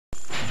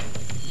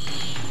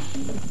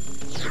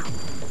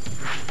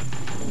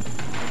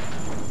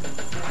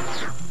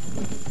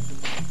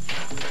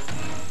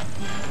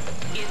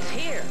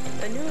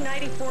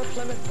94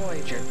 Plymouth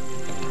Voyager.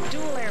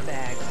 Dual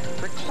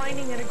airbags,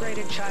 reclining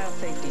integrated child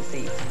safety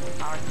seats.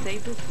 Our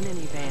safest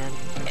minivan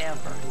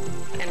ever.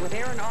 And with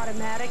air and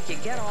automatic, you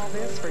get all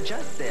this for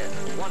just this.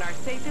 Want our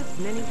safest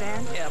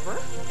minivan ever?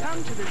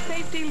 Come to the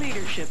Safety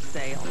Leadership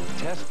Sale.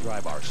 Test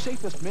drive our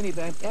safest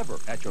minivan ever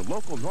at your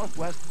local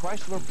Northwest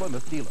Chrysler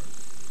Plymouth dealer.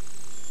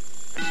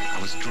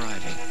 I was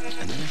driving,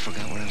 and then I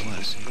forgot where I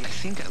was. I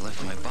think I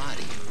left my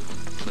body.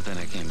 But then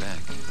I came back.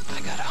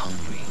 I got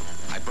hungry.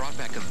 I brought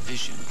back a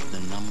vision. The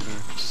number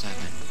 7.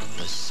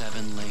 The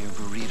 7-layer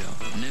burrito.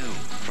 New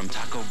from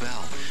Taco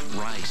Bell.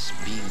 Rice,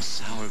 beans,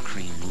 sour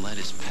cream,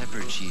 lettuce,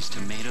 pepper cheese,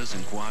 tomatoes,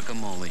 and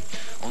guacamole.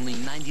 Only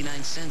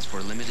 99 cents for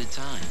a limited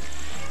time.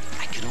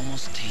 I could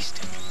almost taste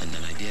it. And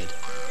then I did.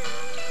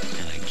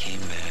 And I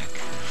came back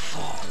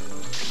full.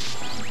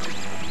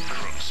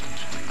 Croissant.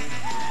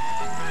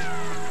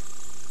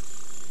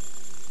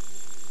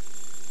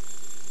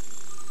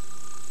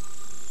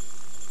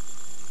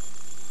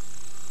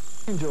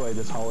 Enjoy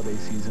this holiday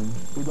season,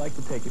 we'd like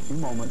to take a few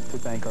moments to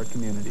thank our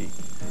community.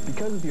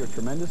 Because of your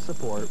tremendous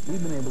support,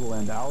 we've been able to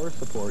lend our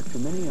support to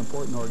many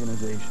important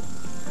organizations.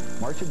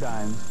 March of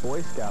Dimes,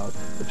 Boy Scouts,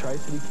 the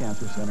Tri-City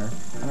Cancer Center,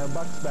 and our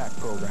Bucks Back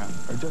program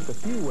are just a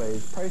few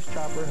ways Price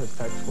Chopper has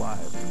touched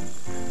lives.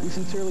 We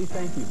sincerely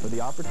thank you for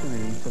the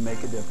opportunity to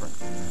make a difference.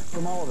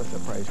 From all of us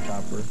at Price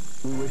Chopper,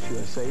 we wish you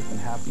a safe and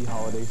happy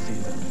holiday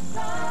season.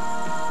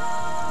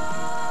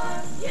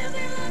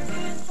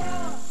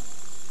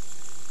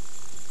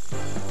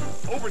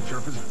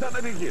 Overturf has done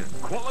it again.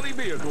 Quality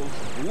vehicles,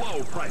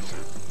 low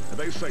prices. And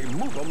they say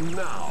move them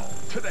now.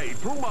 Today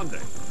through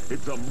Monday.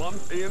 It's a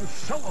month in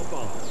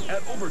sell-a-thon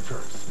at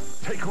Overturf's.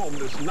 Take home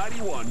this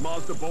 91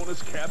 Mazda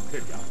bonus cab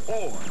pickup.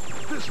 Or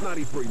this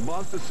 93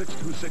 Mazda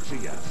 626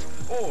 ES.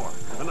 Or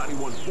a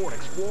 91 Ford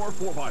Explorer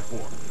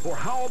 4x4. Or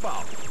how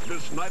about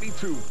this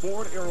 92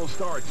 Ford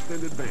Aerostar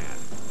extended van.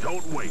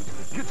 Don't wait.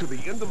 Get to the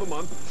end of the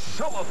month.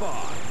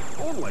 Sell-a-thon.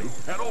 Only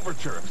at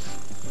Overturf's.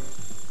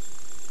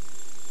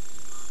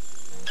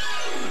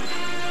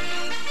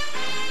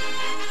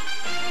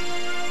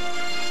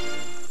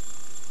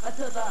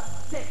 To the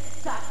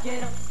tick-tock, you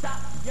don't stop.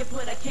 You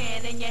put a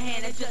can in your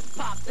hand and just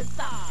pop the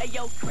stop. Hey,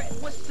 yo, Chris,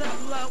 what's up,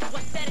 love?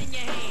 What's that in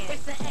your hand?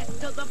 It's the S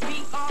to the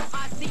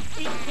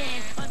B-R-I-C-E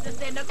can.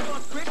 Understand the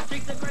cross grip,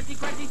 streaks the crazy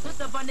twist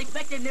of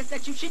unexpectedness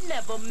that you should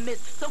never miss.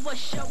 So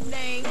what's your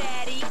name?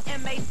 Daddy,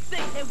 M-A-C.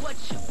 And what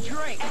you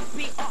drink?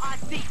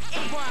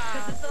 S-B-R-I-C-E.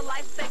 Cause it's a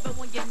lifesaver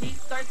when your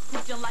knees start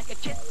twitching like a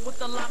kiss with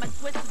the lime and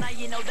twist. Now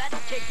you know that's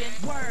chicken.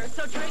 Word,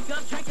 so drink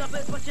up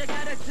is what you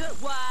gotta do.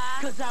 Why?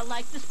 Cause I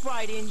like the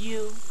Sprite in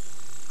you.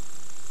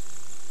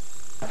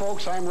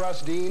 Folks, I'm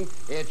Russ Dean.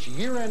 It's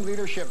year-end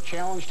leadership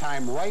challenge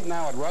time right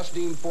now at Russ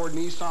Dean Ford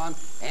Nissan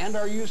and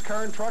our used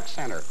car and truck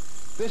center.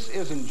 This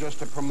isn't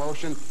just a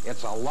promotion.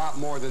 It's a lot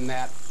more than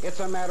that. It's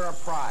a matter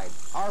of pride.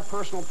 Our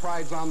personal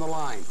pride's on the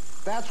line.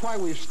 That's why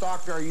we've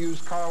stocked our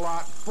used car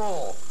lot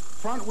full.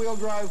 Front-wheel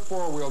drive,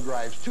 four-wheel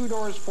drives, 2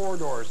 doors, 4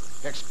 doors,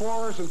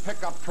 Explorers and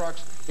pickup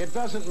trucks. It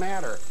doesn't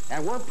matter.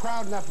 And we're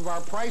proud enough of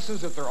our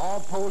prices that they're all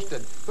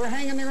posted. They're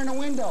hanging there in a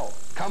window.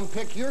 Come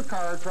pick your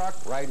car or truck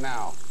right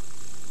now.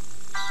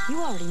 You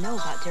already know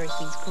about Dairy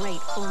Queen's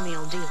great full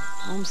meal deal.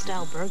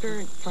 Home-style burger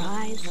and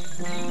fries.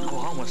 Go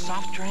home with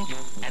soft drink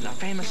and the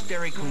famous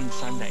Dairy Queen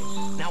sundae.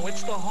 Now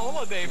it's the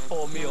holiday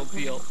full meal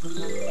deal.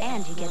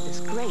 And you get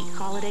this great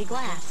holiday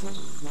glass.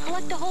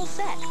 Collect a whole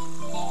set.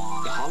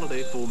 The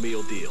holiday full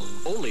meal deal,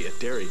 only at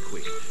Dairy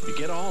Queen. You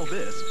get all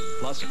this,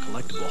 plus a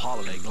collectible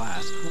holiday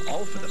glass,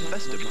 all for the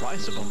festive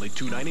price of only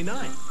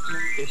 $2.99.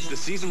 It's the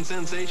season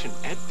sensation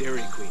at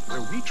Dairy Queen,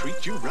 where we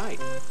treat you right.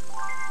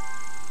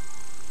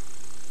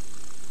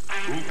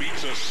 Who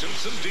beats a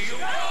Simpson deal?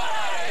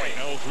 Right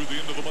now through the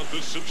end of the month,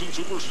 this Simpson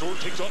Superstore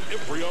takes on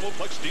every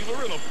Autoplex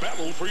dealer in a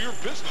battle for your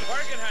business.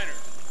 Bargain hunter,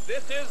 this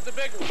is the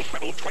big one. The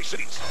Battle of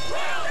Tri-Cities.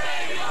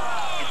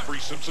 Every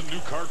Simpson new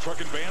car, truck,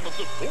 and van up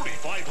to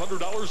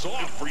 $4,500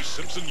 off. Every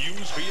Simpson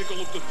used vehicle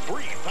up to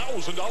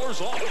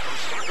 $3,000 off.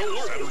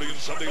 Saturday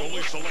and Sunday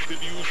only, selected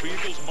used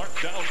vehicles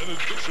marked down an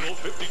additional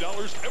 $50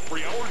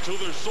 every hour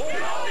until they're sold. The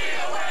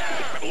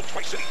Battle of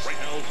Tri-Cities. Right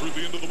now through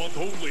the end of the month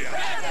only at...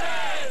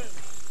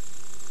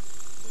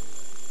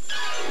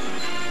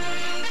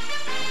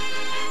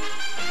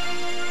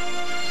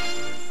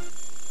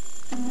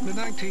 The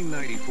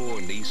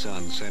 1994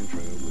 Nissan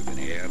Sentra with an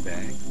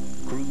airbag,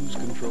 cruise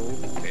control,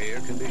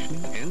 air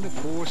conditioning, and a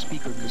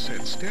 4-speaker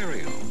cassette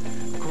stereo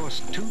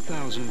cost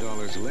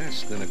 $2,000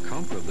 less than a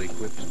comparably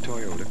equipped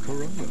Toyota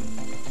Corolla.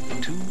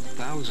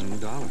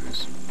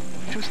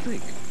 $2,000. Just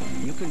think,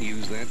 you can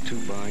use that to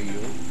buy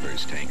your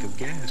first tank of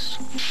gas.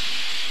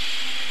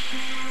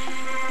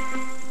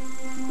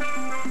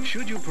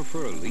 Should you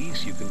prefer a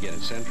lease, you can get a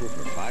Sentra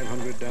for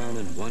 $500 down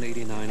and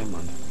 $189 a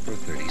month for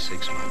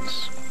 36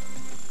 months.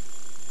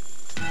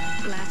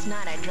 Last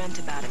night I dreamt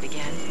about it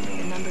again.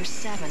 The number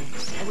 7.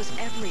 It was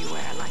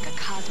everywhere, like a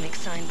cosmic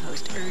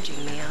signpost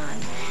urging me on.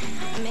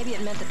 Maybe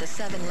it meant that the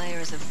 7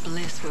 layers of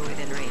bliss were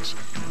within reach.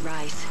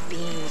 Rice,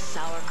 beans,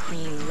 sour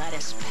cream,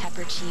 lettuce,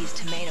 pepper, cheese,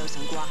 tomatoes,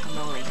 and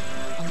guacamole.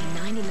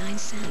 Only 99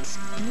 cents.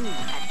 New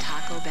at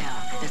Taco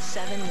Bell. The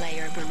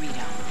 7-layer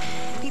burrito.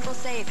 People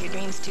say if your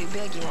dream's too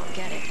big, you won't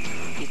get it.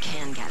 You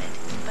can get it,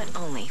 but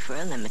only for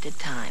a limited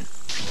time.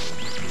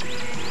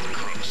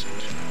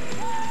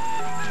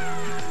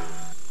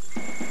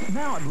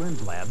 Now at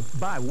Lens Lab,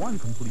 buy one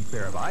complete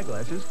pair of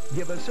eyeglasses,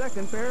 give a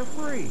second pair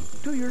free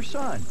to your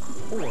son.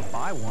 Or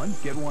buy one,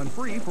 get one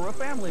free for a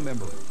family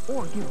member.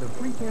 Or give the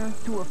free pair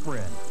to a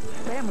friend.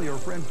 Family or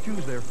friends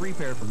choose their free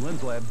pair from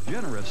Lens Lab's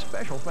generous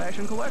special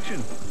fashion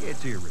collection.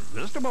 It's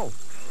irresistible.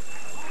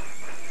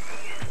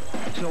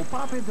 So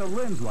pop into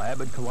Lens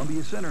Lab at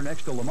Columbia Center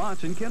next to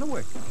Lamont's in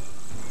Kennewick.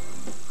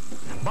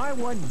 Buy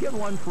one, get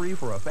one free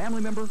for a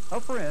family member, a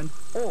friend,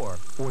 or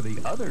for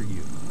the other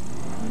you.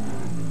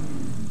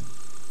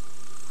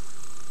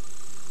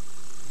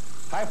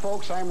 Hi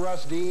folks, I'm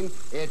Russ Dean.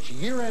 It's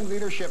year-end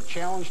leadership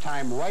challenge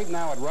time right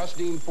now at Russ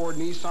Dean Ford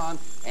Nissan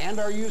and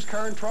our used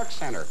car and truck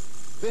center.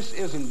 This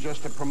isn't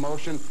just a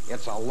promotion,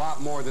 it's a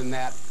lot more than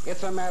that.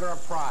 It's a matter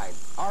of pride.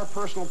 Our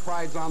personal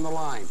pride's on the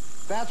line.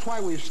 That's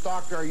why we've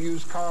stocked our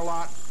used car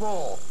lot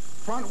full.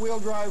 Front-wheel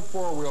drive,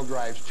 four-wheel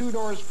drives, 2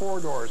 doors, 4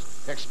 doors,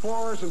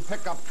 Explorers and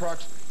pickup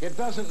trucks, it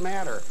doesn't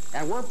matter.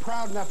 And we're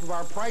proud enough of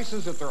our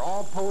prices that they're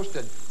all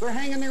posted. They're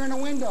hanging there in a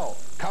window.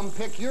 Come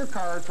pick your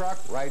car or truck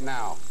right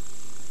now.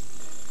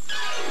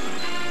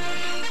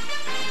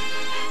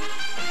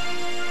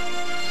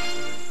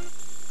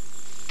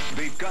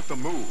 They've got the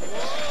moves.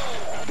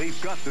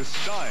 They've got the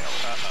style.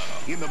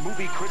 In the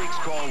movie critics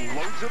call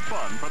loads of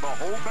fun for the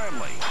whole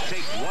family.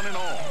 Take one and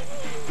all.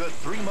 The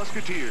Three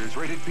Musketeers,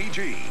 rated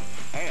PG.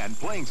 And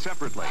playing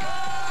separately,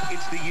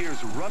 it's the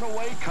year's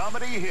runaway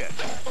comedy hit.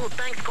 Oh,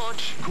 thanks,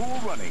 Coach. Cool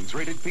Runnings,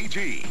 rated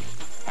PG.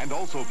 And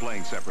also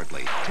playing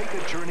separately, take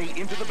a journey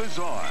into the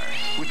bizarre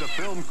with the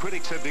film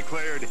critics have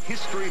declared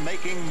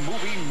history-making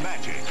movie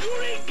magic.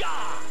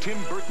 Eureka! Tim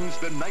Burton's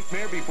The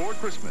Nightmare Before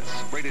Christmas,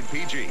 rated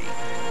PG.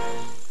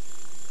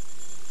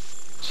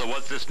 So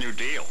what's this new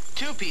deal?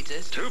 2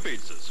 pizzas. 2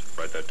 pizzas.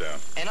 Write that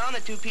down. And on the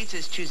 2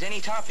 pizzas, choose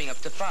any topping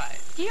up to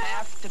 5. Yeah.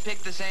 Have to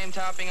pick the same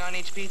topping on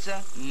each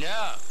pizza?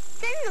 No.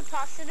 Then the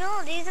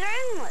possibilities are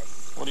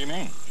endless. What do you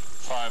mean?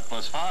 5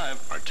 plus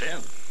 5 are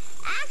 10.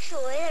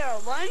 Actually, there are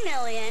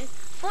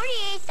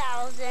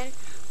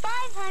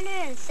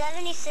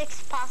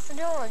 1,048,576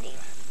 possibilities.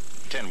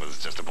 10 was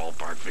just a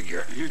ballpark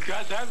figure. You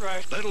got that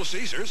right. Little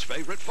Caesar's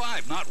favorite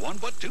 5, not 1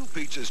 but 2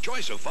 pizzas.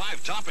 Choice of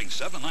 5 toppings,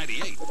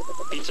 $7.98.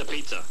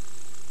 Pizza.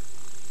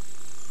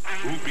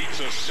 Who beats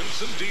a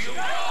Simpson deal?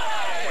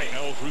 Right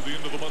now through the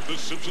end of the month,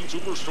 this Simpson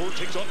Superstore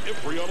takes on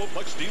every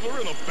Autoplex dealer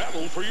in a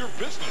battle for your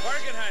business.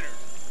 Bargain Hunter,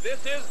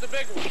 this is the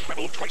big one.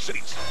 Battle of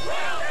Tri-Cities.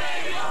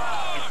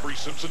 Every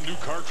Simpson new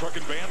car, truck,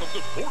 and van up to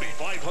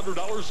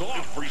 $4,500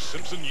 off. Every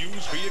Simpson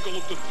used vehicle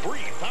up to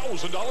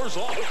 $3,000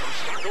 off.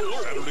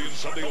 Saturday and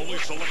Sunday only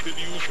selected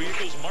used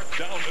vehicles marked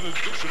down an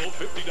additional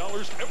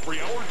 $50 every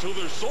hour until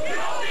they're sold.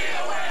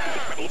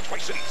 Battle of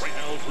Tri-Cities. Right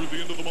now through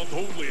the end of the month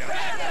only at...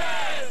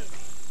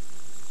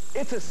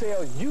 It's a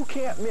sale you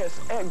can't miss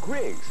at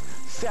Griggs.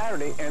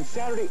 Saturday and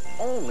Saturday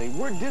only,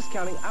 we're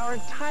discounting our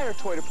entire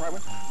toy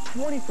department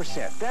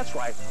 20%. That's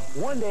right,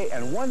 one day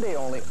and one day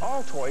only,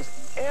 all toys,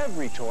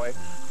 every toy,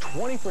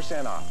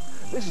 20% off.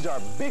 This is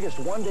our biggest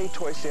one-day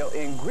toy sale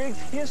in Griggs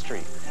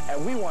history,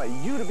 and we want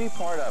you to be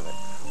part of it.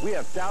 We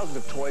have thousands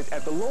of toys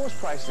at the lowest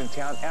prices in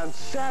town, and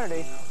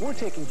Saturday, we're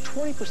taking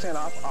 20%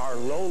 off our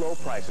low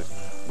prices.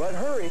 But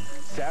hurry,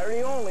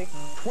 Saturday only,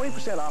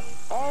 20% off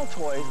all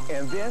toys,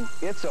 and then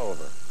it's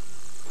over.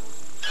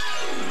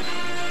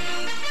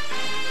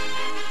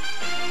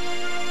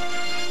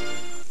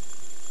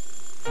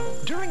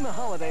 During the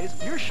holidays,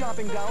 your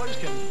shopping dollars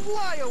can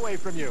fly away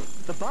from you.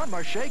 The Bon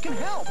Marché can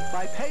help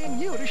by paying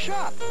you to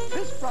shop.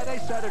 This Friday,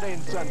 Saturday,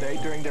 and Sunday,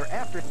 during their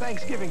after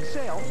Thanksgiving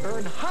sale,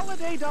 earn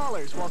holiday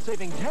dollars while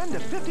saving 10 to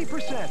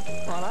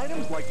 50% on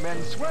items like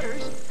men's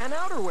sweaters and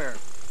outerwear,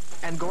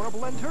 and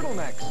Gorable and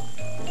turtlenecks,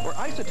 or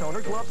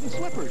isotoner gloves and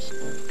slippers.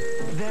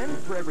 Then,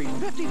 for every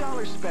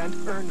 $50 spent,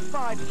 earn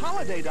 5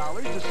 holiday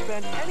dollars to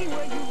spend any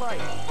way you like.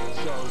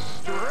 So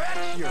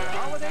stretch your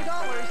holiday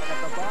dollars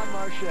at the Bon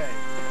Marché.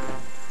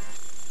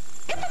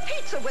 If a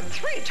pizza with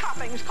 3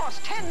 toppings costs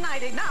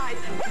 $10.99,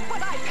 what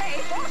would I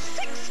pay for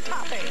 6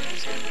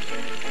 toppings?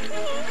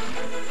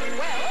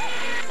 Well,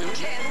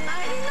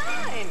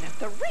 $10.99.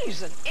 The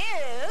reason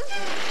is...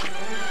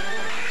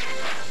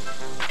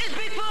 It's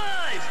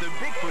Bigfoot! It's the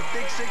Bigfoot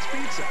Big 6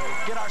 Pizza.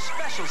 Get our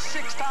special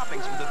 6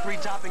 toppings for the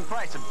 3-topping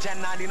price of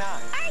 $10.99. Are you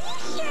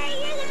sure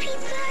you're the Pizza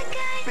Hut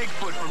guy?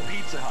 Bigfoot from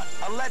Pizza Hut,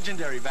 a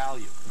legendary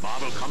value.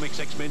 Marvel Comics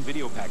X-Men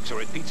video packs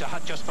are at Pizza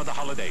Hut just for the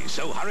holidays,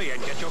 so hurry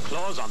and get your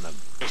claws on them.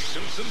 The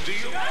Simpson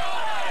deal?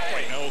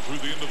 Right now through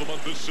the end of the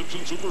month, this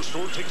Simpson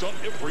Superstore takes on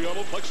every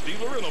Autoplex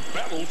dealer in a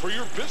battle for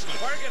your business.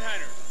 Bargain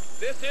Hunter,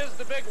 This is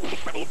the big one.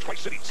 Battle of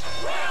Tri-Cities.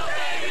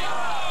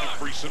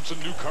 Free Simpson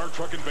new car,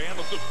 truck, and van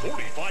up to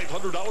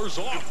 $4,500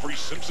 off. Free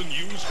Simpson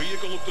used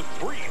vehicle up to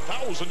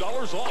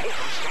 $3,000 off.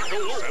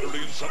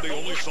 Saturday and Sunday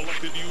only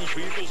selected used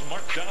vehicles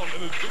marked down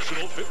an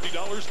additional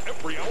 $50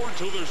 every hour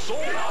until they're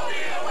sold.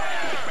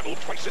 Battle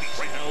of Tri-Cities.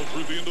 Right now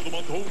through the end of the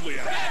month only.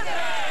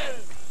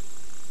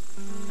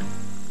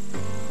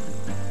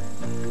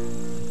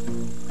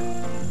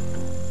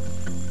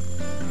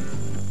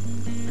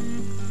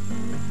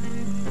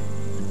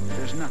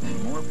 There's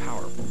nothing more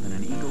powerful than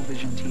an Eagle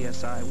Vision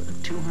TSI with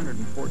a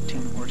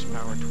 214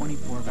 horsepower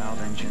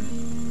 24-valve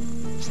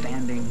engine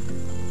standing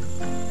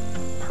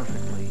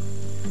perfectly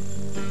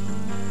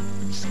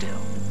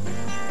still.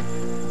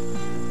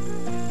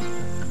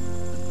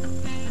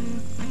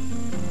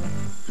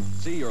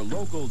 See your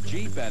local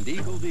Jeep and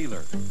Eagle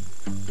dealer.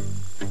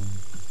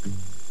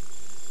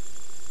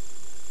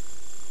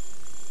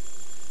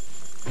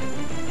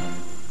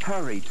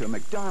 Hurry to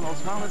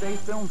McDonald's Holiday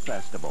Film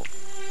Festival,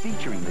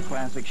 featuring the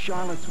classic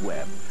Charlotte's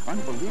Web,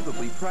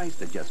 unbelievably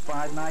priced at just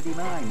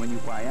 $5.99 when you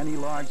buy any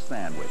large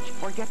sandwich.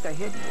 Or get the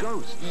hit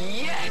Ghost.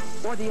 Yes!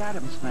 Or The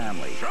Addams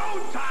Family.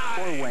 Showtime!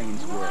 Or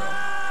Wayne's World.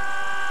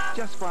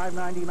 Just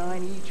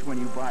 $5.99 each when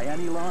you buy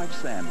any large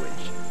sandwich.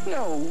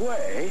 No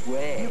way.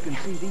 You can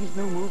see these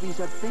new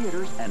movies at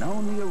theaters and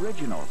own the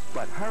originals.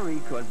 But hurry,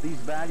 because these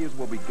values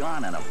will be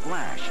gone in a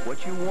flash.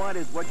 What you want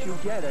is what you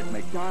get at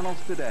McDonald's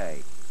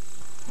today.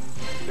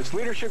 It's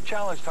Leadership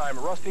Challenge time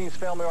at Rustine's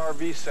Family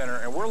RV Center,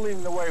 and we're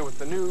leading the way with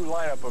the new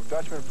lineup of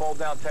Dutchman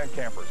fold-down tent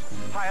campers.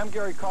 Hi, I'm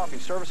Gary Coffey,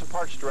 Service and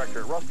Parts Director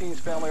at Rustine's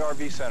Family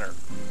RV Center.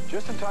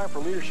 Just in time for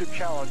Leadership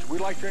Challenge,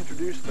 we'd like to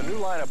introduce the new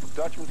lineup of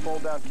Dutchman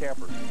fold-down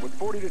campers. With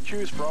 40 to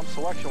choose from,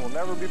 selection will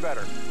never be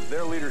better.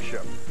 Their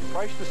leadership.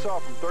 Price to sell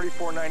from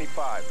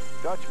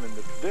 $34.95. Dutchman,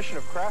 the tradition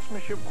of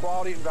craftsmanship,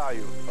 quality, and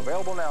value.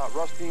 Available now at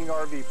Rustine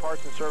RV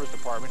Parts and Service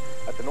Department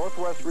at the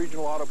Northwest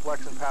Regional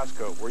Autoplex in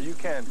Pasco, where you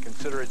can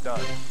consider it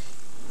done.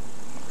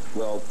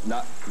 Well,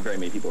 not very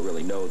many people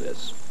really know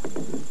this,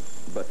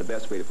 but the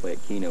best way to play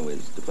at Keno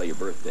is to play your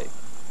birthday.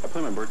 I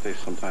play my birthday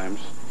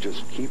sometimes.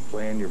 Just keep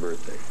playing your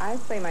birthday. I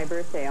play my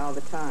birthday all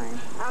the time.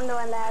 I'm the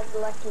one that has the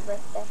lucky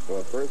birthday.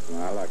 Well,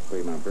 personally, I like to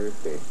play my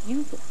birthday.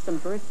 You some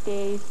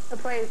birthdays. I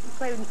play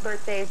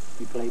birthdays.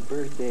 You play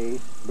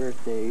birthdays,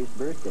 birthdays,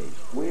 birthdays.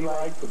 We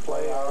like to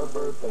play our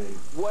birthdays.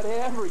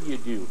 Whatever you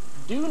do,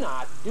 do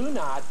not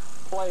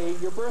play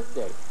your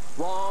birthday.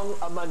 Wrong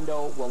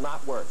Amundo will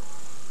not work.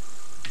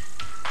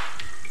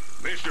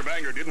 Mr.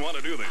 Banger didn't want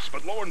to do this,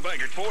 but Lauren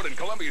Banger Ford and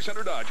Columbia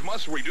Center Dodge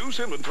must reduce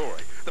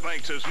inventory. The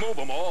bank says move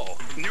them all.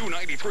 New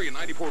 93 and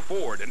 94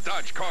 Ford and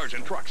Dodge cars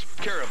and trucks,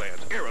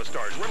 Caravans,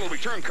 Aerostars, rental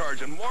return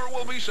cars, and more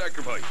will be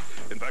sacrificed.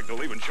 In fact,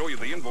 they'll even show you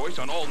the invoice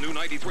on all new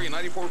 93 and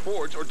 94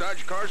 Fords or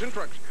Dodge cars and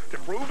trucks to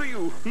prove to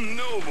you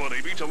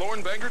nobody beats a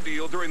Lauren Banger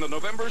deal during the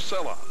November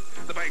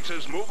sell-off. The bank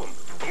says move them.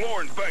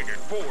 Lauren Banger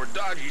Ford,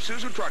 Dodge,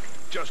 Isuzu truck,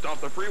 just off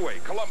the freeway,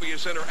 Columbia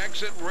Center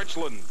exit,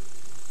 Richland.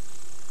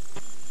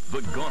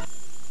 The gun.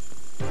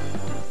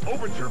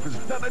 Overturf has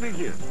done it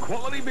again.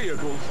 Quality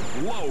vehicles,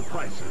 low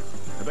prices.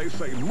 And they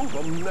say move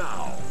them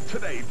now.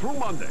 Today through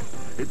Monday.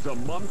 It's a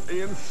month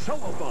in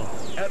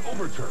sell-a-thon at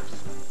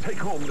Overturf's. Take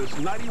home this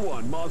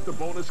 91 Mazda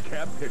bonus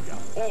cab pickup.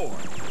 Or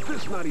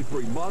this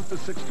 93 Mazda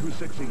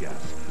 626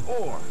 ES.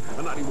 Or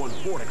a 91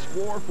 Ford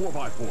Explorer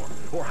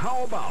 4x4. Or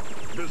how about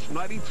this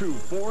 92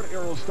 Ford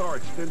Aerostar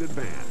extended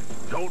van.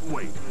 Don't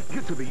wait.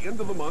 Get to the end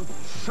of the month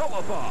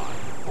sell-a-thon.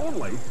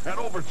 Only at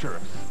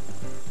Overturf's.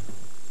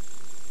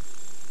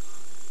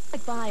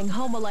 Like buying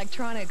home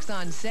electronics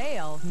on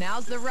sale,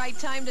 now's the right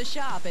time to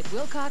shop at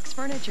Wilcox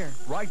Furniture.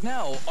 Right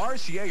now,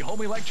 RCA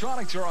home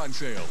electronics are on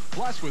sale.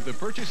 Plus, with the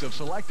purchase of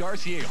select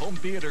RCA home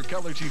theater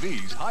color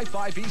TVs,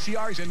 hi-fi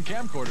VCRs, and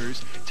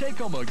camcorders, take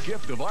home a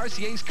gift of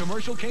RCA's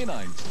commercial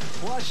canines.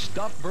 Plus,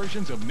 stuffed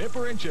versions of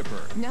Nipper and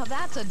Chipper. Now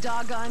that's a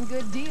doggone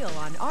good deal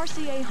on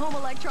RCA home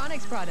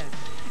electronics products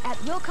at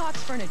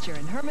Wilcox Furniture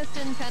in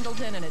Hermiston,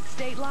 Pendleton, and at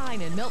State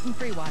Line in Milton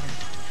Freewater.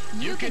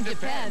 You can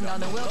depend on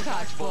the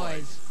Wilcox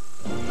boys.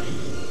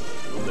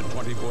 The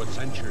 24th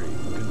century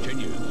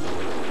continues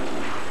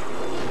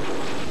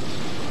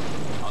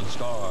on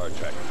Star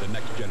Trek, The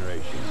Next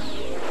Generation.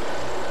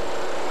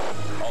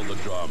 All the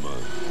drama,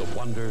 the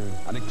wonder,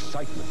 and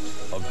excitement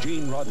of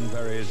Gene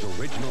Roddenberry's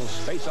original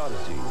Space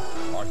Odyssey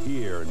are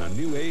here in a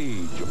new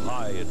age of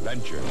high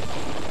adventure.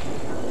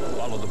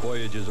 Follow the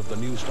voyages of the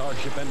new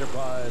Starship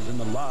Enterprise and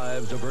the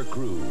lives of her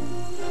crew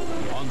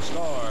on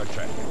Star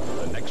Trek,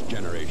 The Next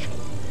Generation.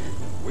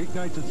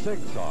 Weeknights at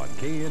 6 on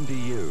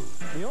KNDU.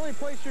 The only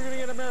place you're going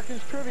to get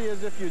Americans trivia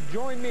is if you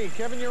join me,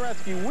 Kevin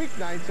Uretsky,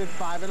 weeknights at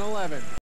 5 and 11.